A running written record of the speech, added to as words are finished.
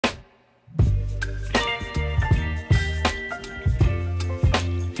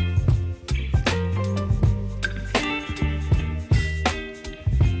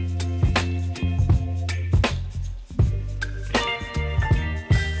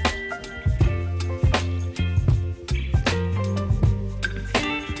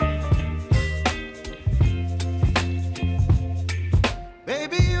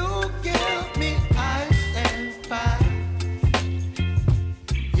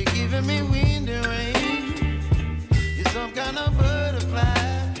giving me wind and rain. You're some kind of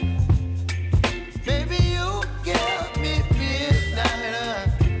butterfly. Baby, you give me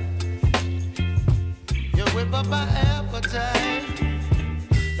midnight. You whip up my appetite.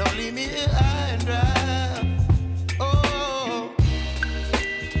 Don't leave me here high and dry. Oh,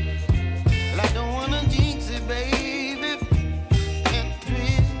 well, I don't wanna jinx it, baby, and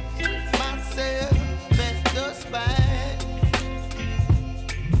twist myself at the spine.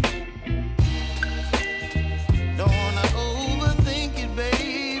 Don't wanna overthink it,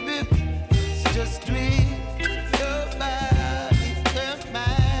 baby. It's just twist your body and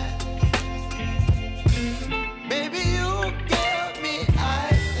mine. Baby, you give me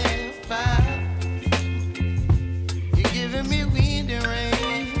ice and fire. You're giving me wind and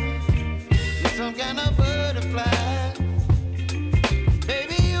rain. You're some kind of butterfly.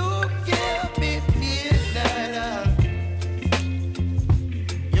 Baby, you give me midnight.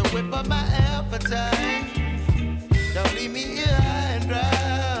 You whip up my appetite. Don't leave me here high and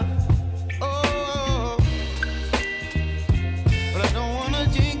dry. Oh, but I don't wanna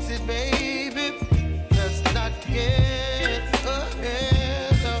jinx it, baby. Let's not get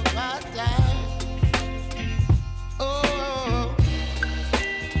ahead of my time. Oh,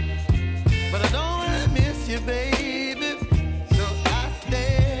 but I don't wanna miss you, baby. So I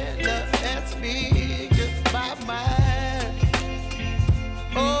stand up and speak just my mind.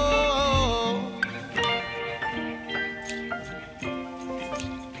 Oh.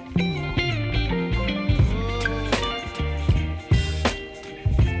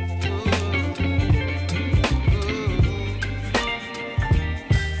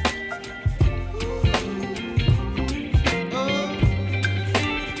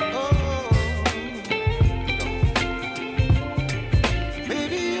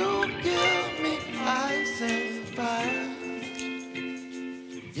 Baby, you give me ice and fire.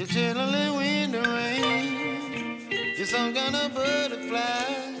 You're chilling wind and rain. You're some kind of butterfly.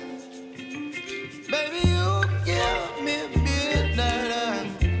 Baby, you give me midnight.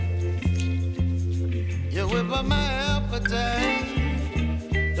 You whip up my appetite.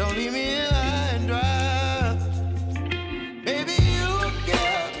 Don't leave me